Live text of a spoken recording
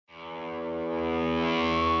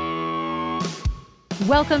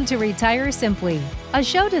Welcome to Retire Simply, a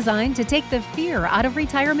show designed to take the fear out of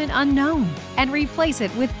retirement unknown and replace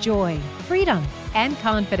it with joy, freedom, and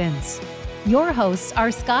confidence. Your hosts are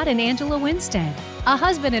Scott and Angela Winstead, a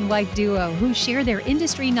husband and wife duo who share their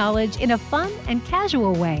industry knowledge in a fun and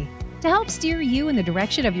casual way to help steer you in the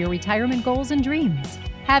direction of your retirement goals and dreams.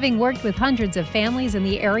 Having worked with hundreds of families in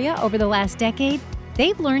the area over the last decade,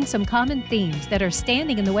 they've learned some common themes that are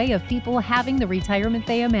standing in the way of people having the retirement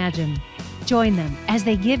they imagine. Join them as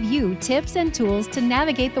they give you tips and tools to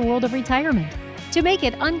navigate the world of retirement, to make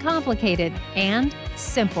it uncomplicated and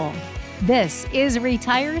simple. This is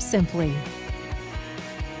Retire Simply.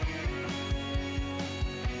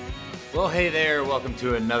 Well, hey there. Welcome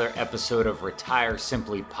to another episode of Retire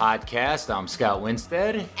Simply podcast. I'm Scott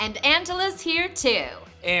Winstead. And Angela's here too.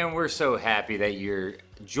 And we're so happy that you're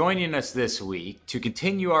joining us this week to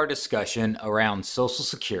continue our discussion around Social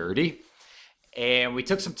Security. And we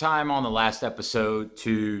took some time on the last episode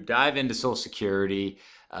to dive into Social Security,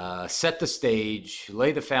 set the stage,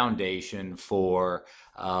 lay the foundation for,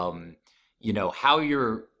 how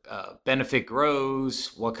your benefit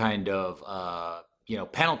grows, what kind of,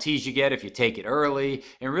 penalties you get if you take it early,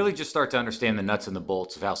 and really just start to understand the nuts and the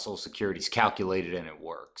bolts of how Social Security is calculated and it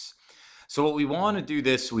works. So what we want to do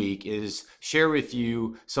this week is share with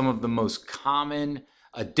you some of the most common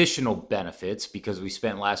additional benefits, because we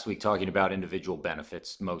spent last week talking about individual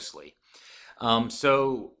benefits mostly.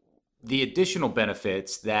 So the additional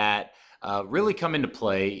benefits that really come into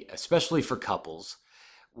play, especially for couples,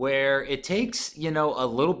 where it takes, a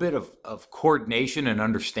little bit of coordination and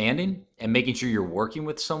understanding and making sure you're working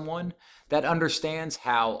with someone that understands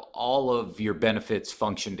how all of your benefits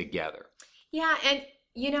function together. Yeah, and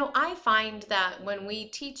I find that when we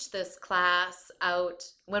teach this class out,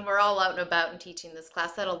 when we're all out and about and teaching this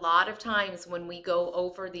class, that a lot of times when we go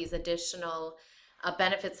over these additional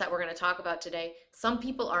benefits that we're going to talk about today, some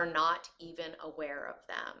people are not even aware of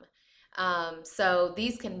them. So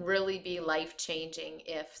these can really be life-changing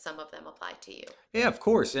if some of them apply to you. Yeah, of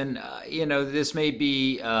course. And, this may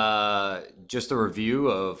be just a review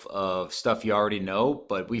of stuff you already know,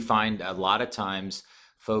 but we find a lot of times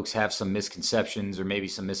folks have some misconceptions or maybe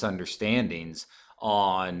some misunderstandings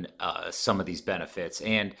on some of these benefits.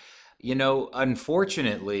 And,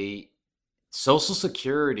 unfortunately, Social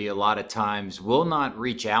Security a lot of times will not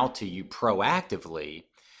reach out to you proactively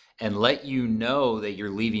and let you know that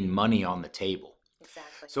you're leaving money on the table.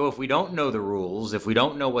 Exactly. So if we don't know the rules, if we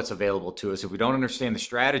don't know what's available to us, if we don't understand the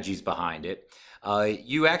strategies behind it,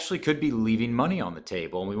 you actually could be leaving money on the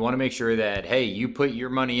table. And we want to make sure that, hey, you put your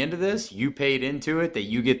money into this, you paid into it, that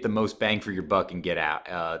you get the most bang for your buck and get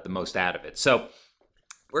out the most out of it. So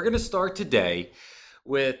we're going to start today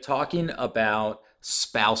with talking about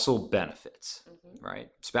spousal benefits, right?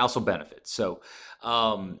 Spousal benefits. So,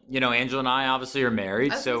 Angela and I obviously are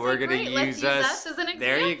married, so we're going to use us as an example.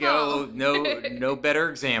 There you go. No better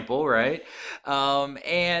example, right?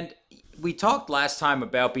 And we talked last time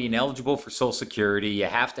about being eligible for Social Security. You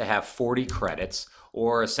have to have 40 credits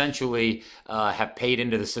or essentially have paid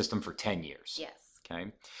into the system for 10 years. Yes.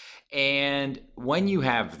 Okay. And when you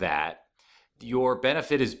have that, your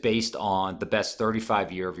benefit is based on the best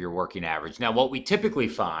 35 year of your working average. Now, what we typically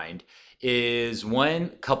find is when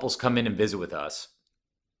couples come in and visit with us,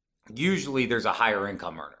 usually there's a higher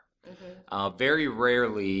income earner. Mm-hmm. Very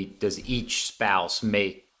rarely does each spouse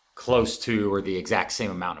make close to or the exact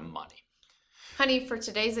same amount of money. Honey, for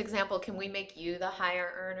today's example, can we make you the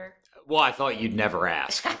higher earner? Well, I thought you'd never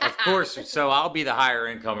ask. Of course. So I'll be the higher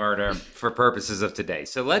income earner for purposes of today.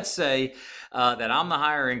 So let's say that I'm the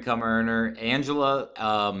higher income earner. Angela,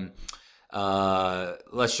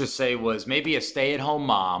 let's just say, was maybe a stay-at-home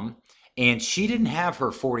mom, and she didn't have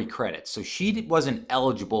her 40 credits. So she wasn't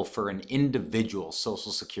eligible for an individual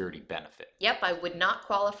Social Security benefit. Yep, I would not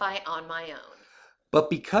qualify on my own. But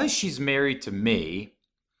because she's married to me,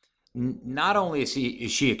 not only is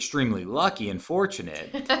she extremely lucky and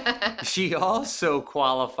fortunate, she also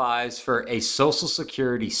qualifies for a Social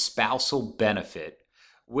Security spousal benefit,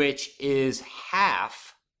 which is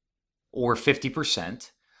half or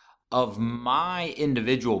 50% of my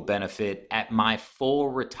individual benefit at my full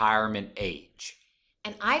retirement age.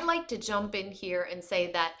 And I like to jump in here and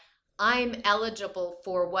say that I'm eligible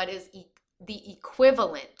for what is the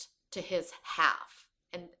equivalent to his half.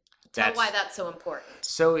 And tell why that's so important.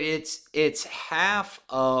 So it's half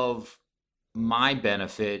of my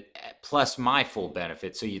benefit plus my full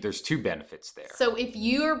benefit. So there's two benefits there. So if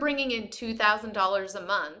you're bringing in $2,000 a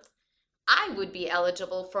month, I would be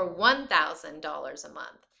eligible for $1,000 a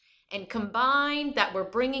month. And combined, that we're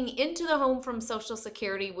bringing into the home from Social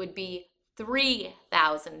Security would be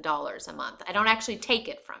 $3,000 a month. I don't actually take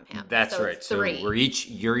it from him. That's so right. It's So three. we're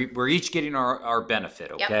each getting our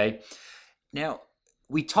benefit, Yep. okay? Now,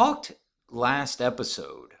 we talked last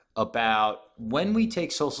episode about when we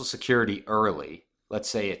take Social Security early, let's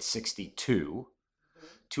say at 62,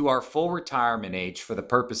 to our full retirement age for the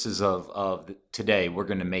purposes of today, we're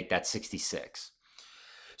going to make that 66.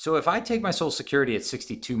 So if I take my Social Security at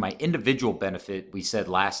 62, my individual benefit, we said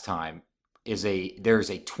last time, there's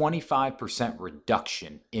a 25%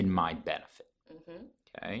 reduction in my benefit. Mm-hmm.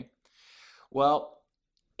 Okay. Well,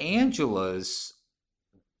 Angela's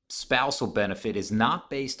spousal benefit is not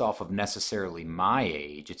based off of necessarily my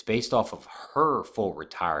age. It's based off of her full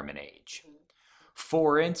retirement age.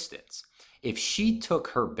 For instance, if she took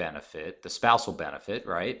her benefit, the spousal benefit,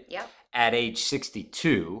 right? Yep. At age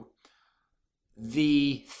 62,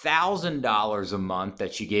 the $1,000 a month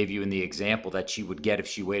that she gave you in the example that she would get if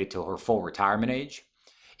she waited till her full retirement age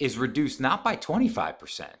is reduced not by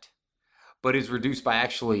 25%, but is reduced by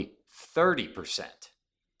actually 30%.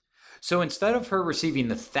 So instead of her receiving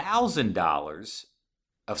the $1,000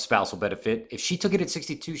 of spousal benefit, if she took it at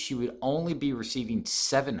 62, she would only be receiving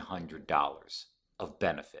 $700 of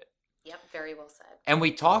benefit. Yep, very well said. And we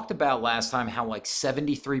talked about last time how like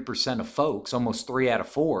 73% of folks, almost 3 out of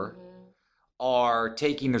 4, are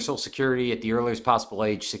taking their Social Security at the earliest possible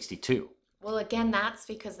age, 62. Well, again, that's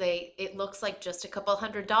because it looks like just a couple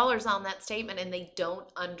 $100 on that statement, and they don't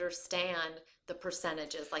understand the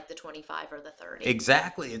percentages like the 25 or the 30.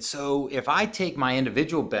 Exactly. And so if I take my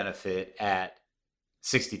individual benefit at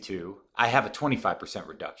 62, I have a 25%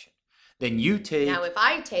 reduction. Then you take... Now, if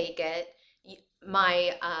I take it,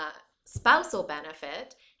 my spousal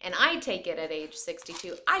benefit, and I take it at age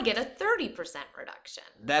 62, I get a 30% reduction.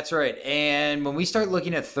 That's right. And when we start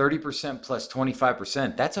looking at 30% plus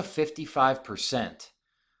 25%, that's a 55%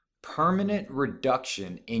 permanent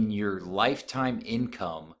reduction in your lifetime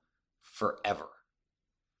income forever.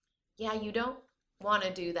 Yeah, you don't want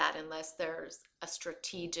to do that unless there's a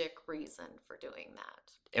strategic reason for doing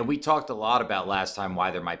that. And we talked a lot about last time why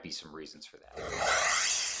there might be some reasons for that.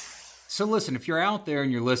 So listen, if you're out there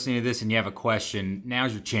and you're listening to this and you have a question,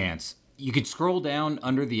 now's your chance. You can scroll down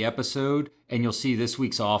under the episode and you'll see this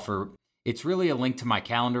week's offer. It's really a link to my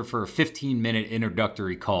calendar for a 15-minute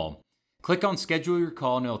introductory call. Click on schedule your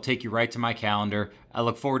call and it'll take you right to my calendar. I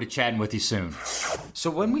look forward to chatting with you soon.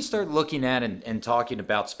 So when we start looking at and talking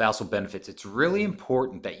about spousal benefits, it's really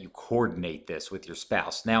important that you coordinate this with your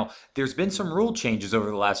spouse. Now, there's been some rule changes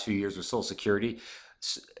over the last few years with Social Security.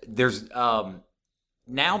 There's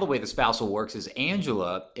now the way the spousal works is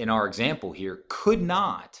Angela, in our example here, could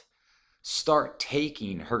not start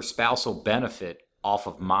taking her spousal benefit off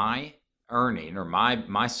of my earning or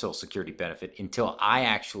my Social Security benefit until I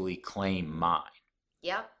actually claim mine.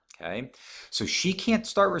 Yep. Okay. So she can't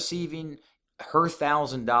start receiving her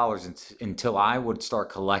 $1,000 until I would start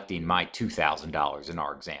collecting my $2,000 in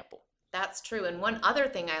our example. That's true. And one other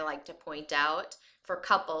thing I like to point out for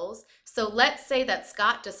couples, so let's say that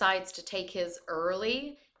Scott decides to take his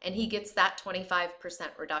early and he gets that 25%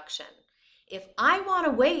 reduction. If I want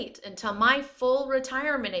to wait until my full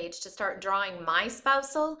retirement age to start drawing my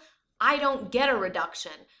spousal, I don't get a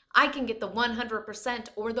reduction. I can get the 100%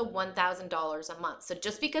 or the $1,000 a month. So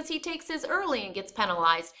just because he takes his early and gets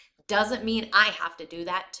penalized doesn't mean I have to do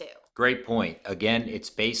that too. Great point. Again, it's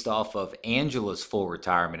based off of Angela's full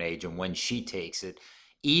retirement age and when she takes it,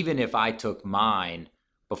 even if I took mine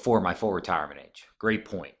before my full retirement age. Great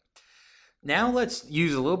point. Now let's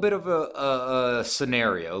use a little bit of a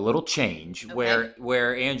scenario, a little change, Okay.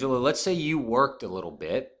 where Angela, let's say you worked a little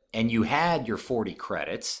bit and you had your 40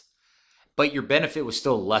 credits, but your benefit was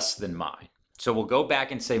still less than mine. So we'll go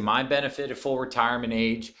back and say my benefit at full retirement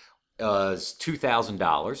age is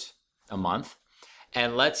 $2,000 a month.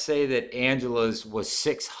 And let's say that Angela's was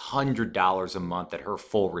 $600 a month at her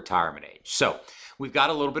full retirement age. So we've got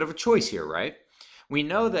a little bit of a choice here, right? We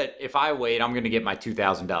know that if I wait, I'm going to get my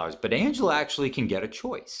 $2,000, but Angela actually can get a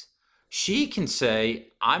choice. She can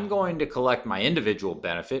say, I'm going to collect my individual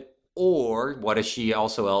benefit, or what is she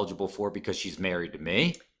also eligible for because she's married to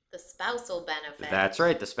me? The spousal benefit. That's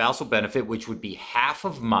right, the spousal benefit, which would be half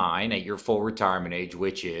of mine at your full retirement age,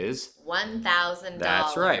 which is? $1,000.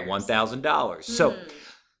 That's right, $1,000. So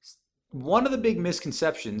one of the big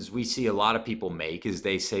misconceptions we see a lot of people make is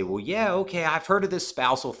they say, well, yeah, okay, I've heard of this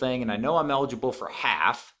spousal thing and I know I'm eligible for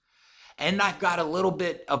half and I've got a little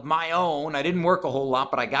bit of my own. I didn't work a whole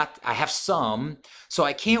lot, but I have some. So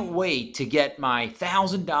I can't wait to get my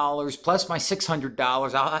 $1,000 plus my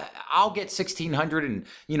 $600. I'll get $1,600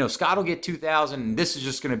 and, Scott will get $2,000 and this is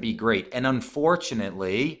just going to be great. And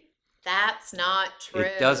unfortunately, That's not true.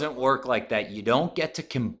 It doesn't work like that. You don't get to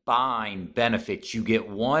combine benefits. You get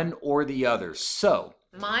one or the other. So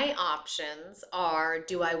my options are,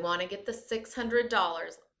 do I want to get the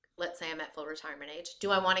 $600? Let's say I'm at full retirement age.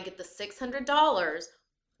 Do I want to get the $600?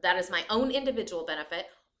 That is my own individual benefit.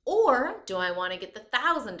 Or do I want to get the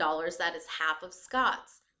 $1,000? That is half of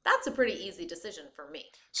Scott's. That's a pretty easy decision for me.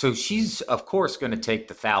 So she's, of course, going to take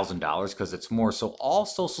the $1,000 because it's more. So all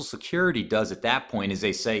Social Security does at that point is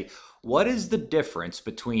they say, what is the difference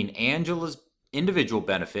between Angela's individual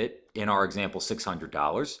benefit, in our example,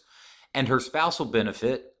 $600, and her spousal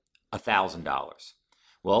benefit, $1,000?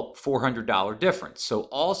 Well, $400 difference. So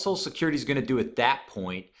all Social Security is going to do at that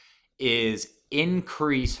point is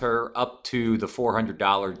increase her up to the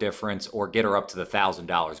 $400 difference or get her up to the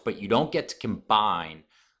 $1,000. But you don't get to combine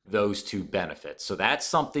those two benefits. So that's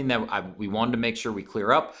something that we wanted to make sure we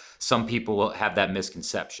clear up. Some people have that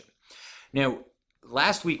misconception. Now,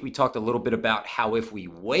 last week we talked a little bit about how if we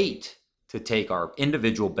wait to take our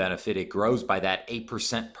individual benefit, it grows by that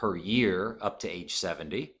 8% per year up to age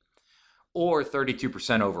 70, or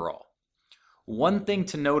 32% overall. One thing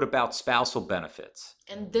to note about spousal benefits.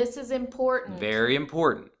 And this is important. Very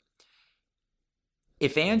important.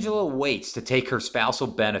 If Angela waits to take her spousal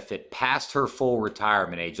benefit past her full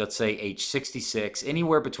retirement age, let's say age 66,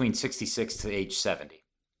 anywhere between 66 to age 70,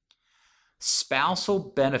 spousal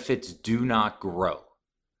benefits do not grow.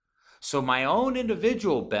 So my own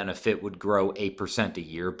individual benefit would grow 8% a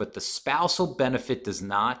year, but the spousal benefit does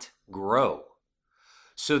not grow.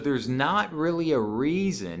 So there's not really a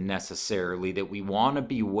reason necessarily that we want to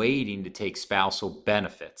be waiting to take spousal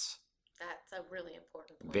benefits. That's a really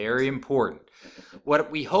important point. Very important.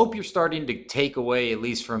 What we hope you're starting to take away, at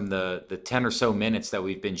least from the 10 or so minutes that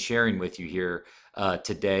we've been sharing with you here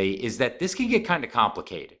today, is that this can get kind of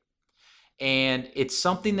complicated. And it's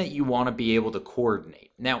something that you want to be able to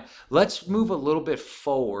coordinate. Now, let's move a little bit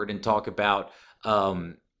forward and talk about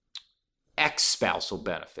ex-spousal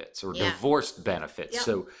benefits or divorced benefits. Yep.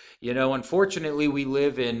 So, unfortunately, we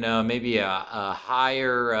live in maybe a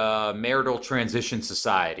higher marital transition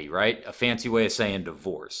society, right? A fancy way of saying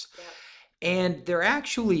divorce. Yep. And there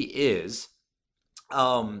actually is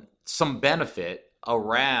some benefit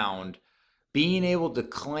around being able to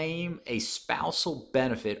claim a spousal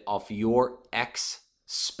benefit off your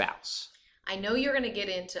ex-spouse. I know you're going to get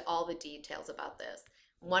into all the details about this.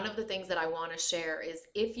 One of the things that I want to share is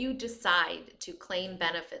if you decide to claim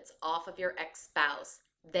benefits off of your ex-spouse,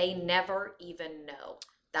 they never even know.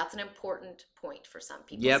 That's an important point for some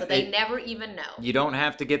people. Yep, so they never even know. You don't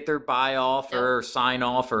have to get their buy-off Nope. or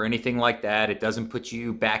sign-off or anything like that. It doesn't put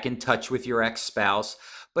you back in touch with your ex-spouse.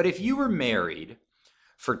 But if you were married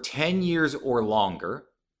for 10 years or longer,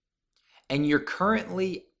 and you're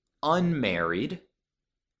currently unmarried,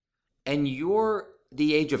 and you're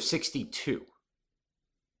the age of 62,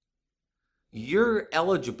 you're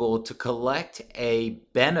eligible to collect a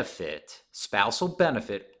benefit, spousal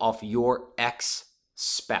benefit, off your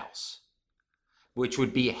ex-spouse, which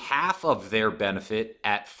would be half of their benefit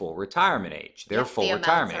at full retirement age, their full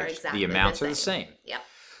retirement age. Exactly the amounts are the same. Yep.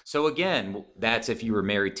 So again, that's if you were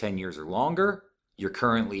married 10 years or longer, you're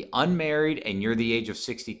currently unmarried, and you're the age of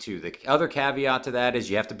 62. The other caveat to that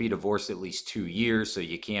is you have to be divorced at least 2 years, so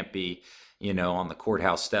you can't be, on the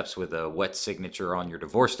courthouse steps with a wet signature on your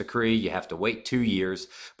divorce decree. You have to wait 2 years.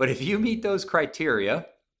 But if you meet those criteria,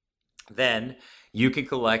 then you can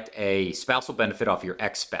collect a spousal benefit off your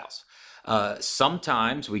ex-spouse.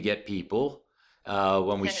 Sometimes we get people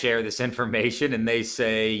when we share this information and they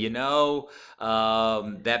say,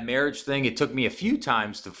 that marriage thing, it took me a few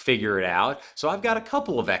times to figure it out. So I've got a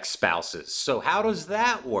couple of ex-spouses. So how does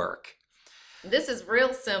that work? This is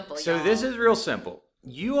real simple, So y'all. this is real simple.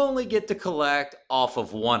 You only get to collect off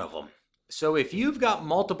of one of them. So if you've got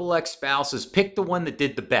multiple ex-spouses, pick the one that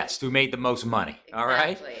did the best, who made the most money. All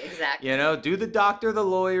right? Exactly. Do the doctor, the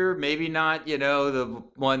lawyer, maybe not, the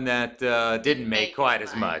one that didn't make quite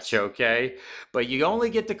as much, okay? But you only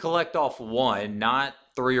get to collect off one, not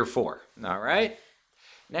 3 or 4. All right?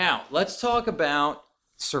 Now, let's talk about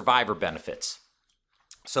survivor benefits.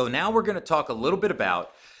 So now we're going to talk a little bit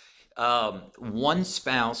about one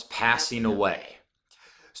spouse passing away.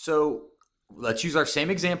 So let's use our same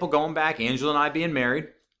example going back. Angela and I being married.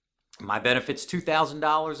 My benefit's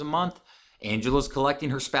 $2,000 a month. Angela's collecting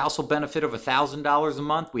her spousal benefit of $1,000 a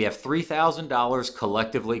month. We have $3,000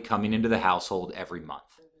 collectively coming into the household every month.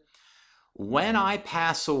 When I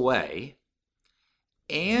pass away,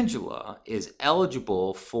 Angela is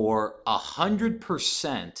eligible for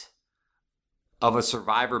 100% of a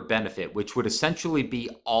survivor benefit, which would essentially be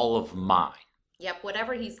all of mine. Yep,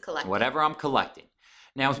 whatever he's collecting. Whatever I'm collecting.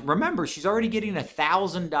 Now, remember, she's already getting a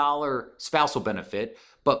 $1,000 spousal benefit,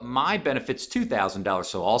 but my benefit's $2,000.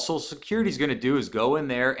 So all Social Security is going to do is go in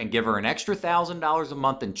there and give her an extra $1,000 a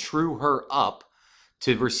month and true her up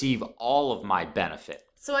to receive all of my benefit.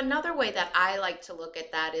 So another way that I like to look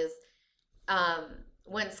at that is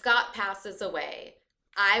when Scott passes away,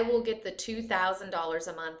 I will get the $2,000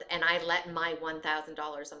 a month and I let my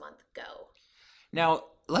 $1,000 a month go. Now,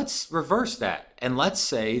 let's reverse that. And let's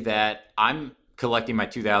say that I'm collecting my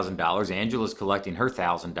 $2,000, Angela's collecting her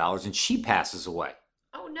 $1,000, and she passes away.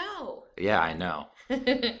 Oh, no. Yeah, I know.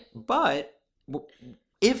 But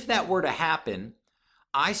if that were to happen,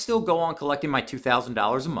 I still go on collecting my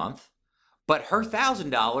 $2,000 a month, but her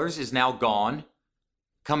 $1,000 is now gone,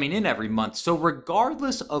 coming in every month. So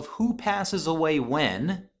regardless of who passes away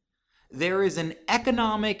when, there is an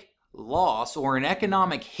economic loss or an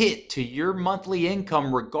economic hit to your monthly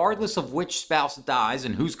income regardless of which spouse dies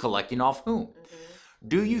and who's collecting off whom. Mm-hmm.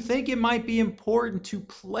 Do you think it might be important to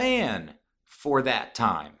plan for that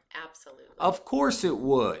time? Absolutely. Of course it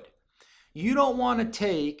would. You don't want to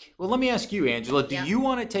take, well, let me ask you, Angela, do you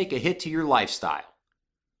want to take a hit to your lifestyle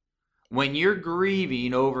when you're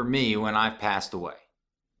grieving over me when I've passed away?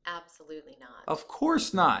 Absolutely not. Of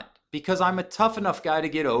course not, because I'm a tough enough guy to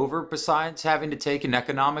get over besides having to take an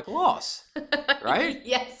economic loss, right?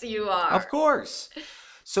 Yes, you are. Of course.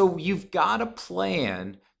 So you've got a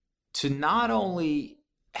plan to not only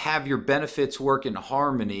have your benefits work in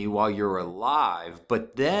harmony while you're alive,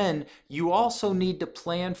 but then you also need to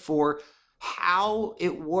plan for how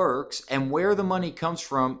it works and where the money comes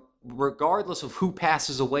from, regardless of who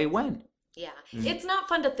passes away when. Yeah, it's not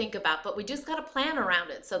fun to think about, but we just got to plan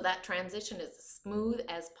around it so that transition is as smooth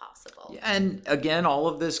as possible. And again, all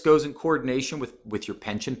of this goes in coordination with your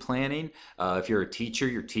pension planning. If you're a teacher,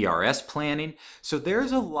 your TRS planning. So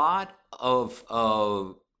there's a lot of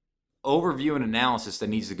overview and analysis that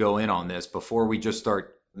needs to go in on this before we just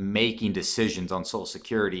start making decisions on Social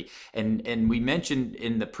Security. And we mentioned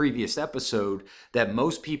in the previous episode that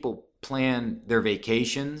most people plan their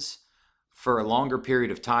vacations for a longer period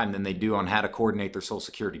of time than they do on how to coordinate their Social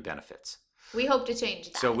Security benefits. We hope to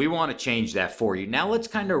change that. So we want to change that for you. Now let's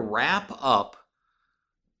kind of wrap up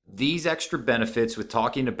these extra benefits with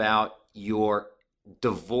talking about your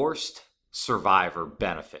divorced survivor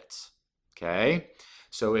benefits. Okay?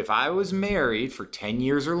 So if I was married for 10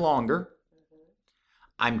 years or longer,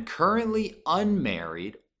 I'm currently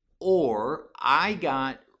unmarried, or I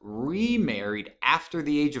got remarried after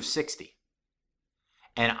the age of 60,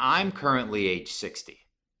 and I'm currently age 60,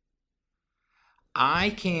 I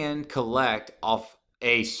can collect off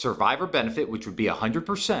a survivor benefit, which would be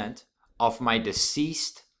 100% off my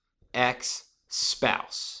deceased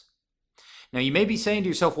ex-spouse. Now, you may be saying to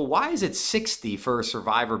yourself, well, why is it 60 for a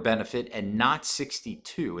survivor benefit and not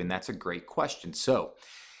 62? And that's a great question. So,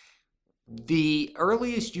 the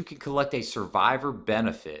earliest you can collect a survivor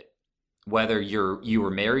benefit, whether you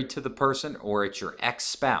were married to the person or it's your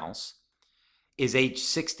ex-spouse, is age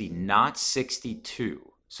 60, not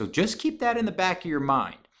 62. So just keep that in the back of your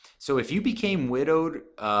mind. So if you became widowed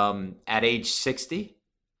at age 60,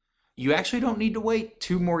 you actually don't need to wait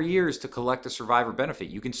 2 more years to collect a survivor benefit.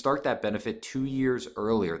 You can start that benefit 2 years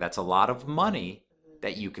earlier. That's a lot of money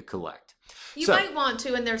that you could collect. You might want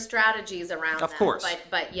to, and there's strategies around that. Of course.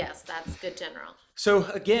 But yes, that's good general. So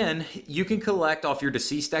again, you can collect off your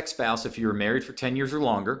deceased ex-spouse if you were married for 10 years or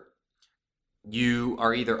longer. You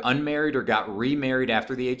are either unmarried or got remarried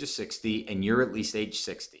after the age of 60, and you're at least age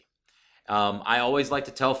 60. I always like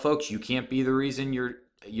to tell folks you can't be the reason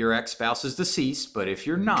your ex-spouse is deceased, but if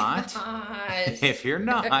you're not,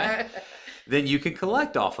 then you can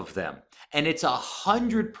collect off of them. And it's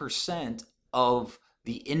 100% of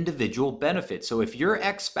the individual benefit. So if your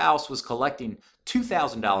ex-spouse was collecting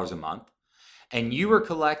 $2,000 a month, and you were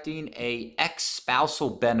collecting a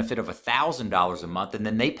ex-spousal benefit of $1,000 a month, and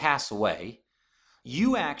then they pass away,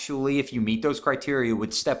 you actually, if you meet those criteria,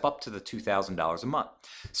 would step up to the $2,000 a month.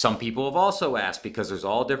 Some people have also asked, because there's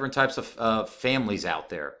all different types of families out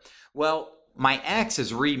there. Well, my ex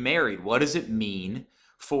is remarried. What does it mean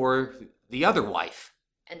for the other wife?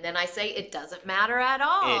 And then I say, it doesn't matter at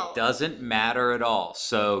all. It doesn't matter at all.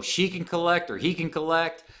 So she can collect or he can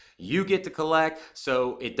collect. You get to collect.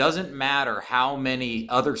 So it doesn't matter how many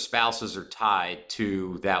other spouses are tied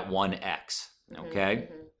to that one ex. Okay?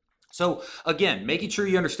 Mm-hmm. So again, making sure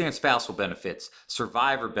you understand spousal benefits,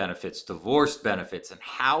 survivor benefits, divorce benefits, and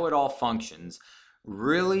how it all functions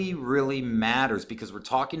really, really matters, because we're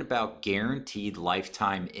talking about guaranteed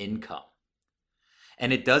lifetime income.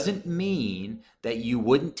 And it doesn't mean that you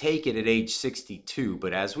wouldn't take it at age 62.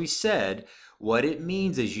 But as we said, what it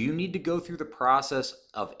means is you need to go through the process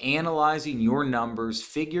of analyzing your numbers,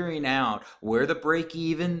 figuring out where the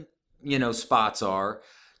break-even, spots are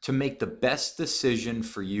to make the best decision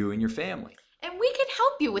for you and your family. And we can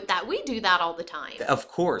help you with that. We do that all the time. Of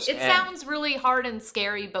course. It sounds really hard and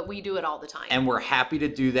scary, but we do it all the time. And we're happy to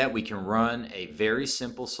do that. We can run a very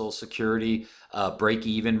simple Social Security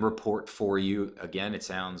break-even report for you. Again, it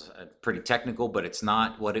sounds pretty technical, but it's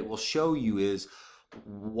not. What it will show you is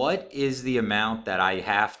what is the amount that I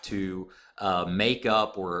have to make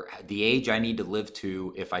up, or the age I need to live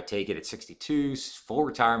to if I take it at 62, full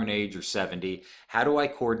retirement age, or 70. How do I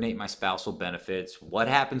coordinate my spousal benefits? What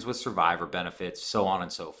happens with survivor benefits? So on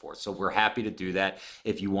and so forth. So we're happy to do that.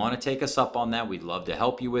 If you want to take us up on that, we'd love to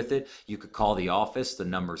help you with it. You could call the office. The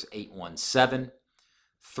number's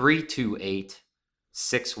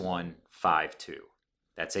 817-328-6152.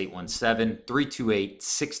 That's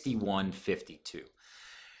 817-328-6152.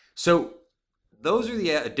 So those are the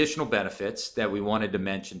additional benefits that we wanted to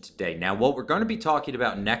mention today. Now, what we're going to be talking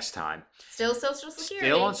about next time, still Social Security.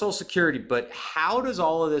 Still on Social Security, but how does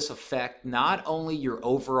all of this affect not only your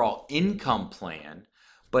overall income plan,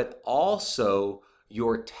 but also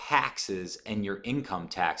your taxes and your income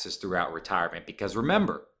taxes throughout retirement? Because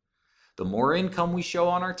remember, the more income we show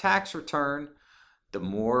on our tax return, the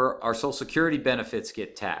more our Social Security benefits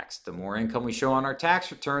get taxed. The more income we show on our tax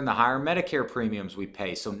return, the higher Medicare premiums we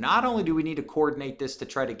pay. So not only do we need to coordinate this to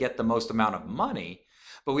try to get the most amount of money,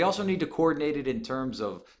 but we also need to coordinate it in terms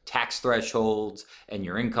of tax thresholds and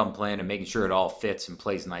your income plan and making sure it all fits and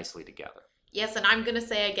plays nicely together. Yes, and I'm going to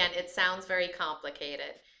say again, it sounds very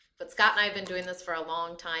complicated. But Scott and I have been doing this for a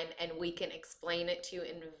long time, and we can explain it to you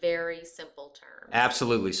in very simple terms.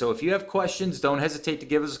 Absolutely. So if you have questions, don't hesitate to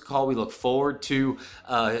give us a call. We look forward to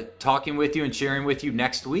talking with you and sharing with you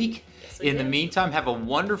next week. Yes, in the meantime, have a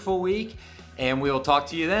wonderful week, and we'll talk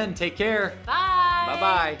to you then. Take care. Bye.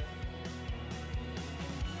 Bye-bye.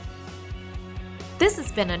 This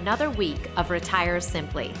has been another week of Retire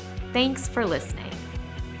Simply. Thanks for listening.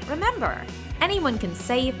 Remember, anyone can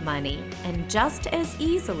save money, and just as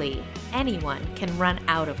easily, anyone can run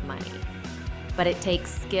out of money. But it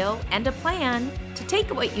takes skill and a plan to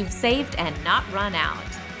take what you've saved and not run out.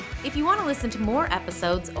 If you want to listen to more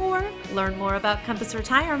episodes or learn more about Compass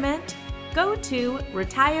Retirement, go to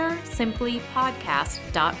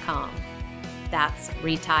retiresimplypodcast.com. That's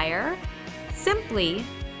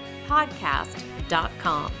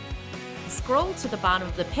retiresimplypodcast.com. Scroll to the bottom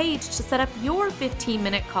of the page to set up your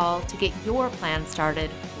 15-minute call to get your plan started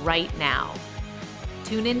right now.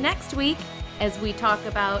 Tune in next week as we talk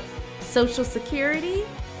about Social Security,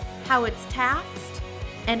 how it's taxed,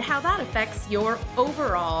 and how that affects your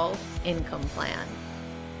overall income plan.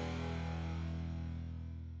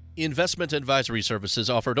 Investment advisory services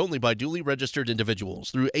offered only by duly registered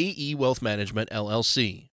individuals through AE Wealth Management,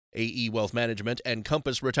 LLC. AE Wealth Management and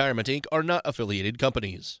Compass Retirement, Inc. are not affiliated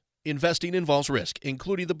companies. Investing involves risk,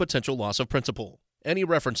 including the potential loss of principal. Any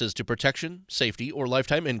references to protection, safety, or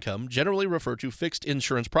lifetime income generally refer to fixed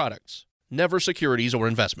insurance products, never securities or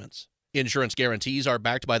investments. Insurance guarantees are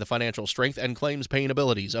backed by the financial strength and claims-paying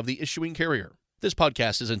abilities of the issuing carrier. This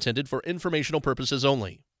podcast is intended for informational purposes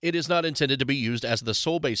only. It is not intended to be used as the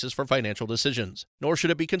sole basis for financial decisions, nor should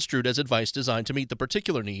it be construed as advice designed to meet the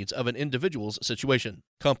particular needs of an individual's situation.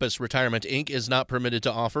 Compass Retirement, Inc. is not permitted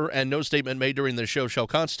to offer, and no statement made during this show shall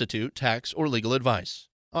constitute tax or legal advice.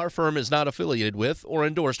 Our firm is not affiliated with or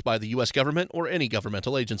endorsed by the U.S. government or any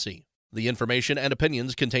governmental agency. The information and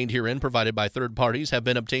opinions contained herein provided by third parties have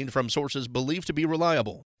been obtained from sources believed to be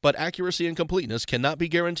reliable, but accuracy and completeness cannot be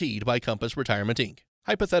guaranteed by Compass Retirement, Inc.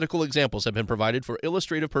 Hypothetical examples have been provided for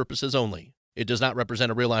illustrative purposes only. It does not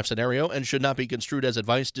represent a real-life scenario and should not be construed as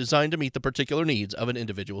advice designed to meet the particular needs of an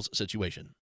individual's situation.